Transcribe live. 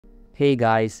Hey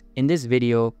guys, in this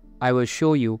video, I will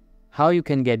show you how you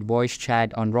can get voice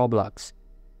chat on Roblox.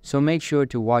 So make sure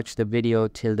to watch the video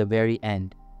till the very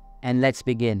end. And let's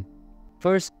begin.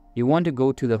 First, you want to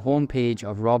go to the home page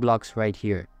of Roblox right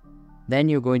here. Then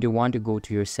you're going to want to go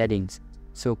to your settings.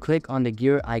 So click on the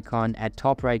gear icon at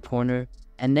top right corner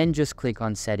and then just click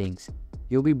on settings.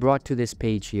 You'll be brought to this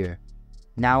page here.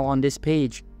 Now on this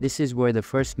page, this is where the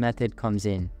first method comes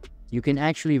in. You can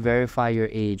actually verify your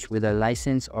age with a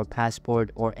license or passport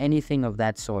or anything of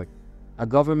that sort, a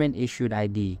government issued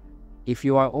ID. If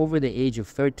you are over the age of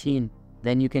 13,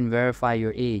 then you can verify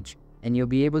your age and you'll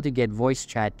be able to get voice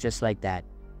chat just like that.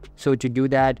 So to do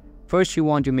that, first you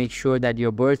want to make sure that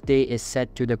your birthday is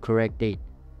set to the correct date.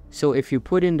 So if you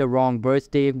put in the wrong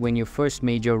birthday when you first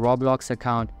made your Roblox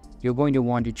account, you're going to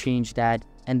want to change that,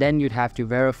 and then you'd have to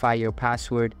verify your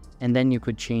password and then you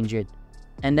could change it.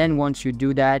 And then once you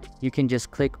do that, you can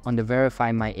just click on the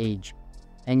verify my age.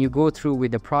 And you go through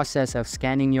with the process of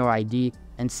scanning your ID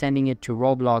and sending it to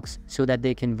Roblox so that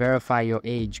they can verify your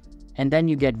age. And then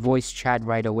you get voice chat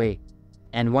right away.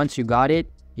 And once you got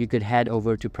it, you could head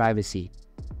over to privacy.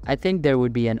 I think there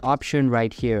would be an option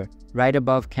right here, right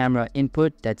above camera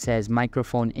input that says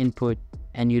microphone input,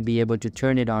 and you'd be able to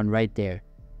turn it on right there.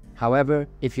 However,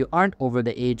 if you aren't over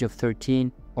the age of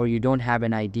 13 or you don't have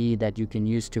an ID that you can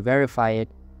use to verify it,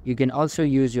 you can also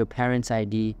use your parents'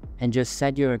 ID and just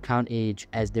set your account age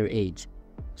as their age.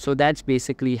 So that's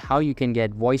basically how you can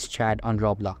get voice chat on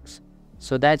Roblox.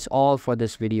 So that's all for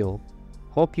this video.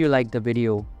 Hope you liked the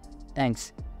video.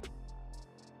 Thanks.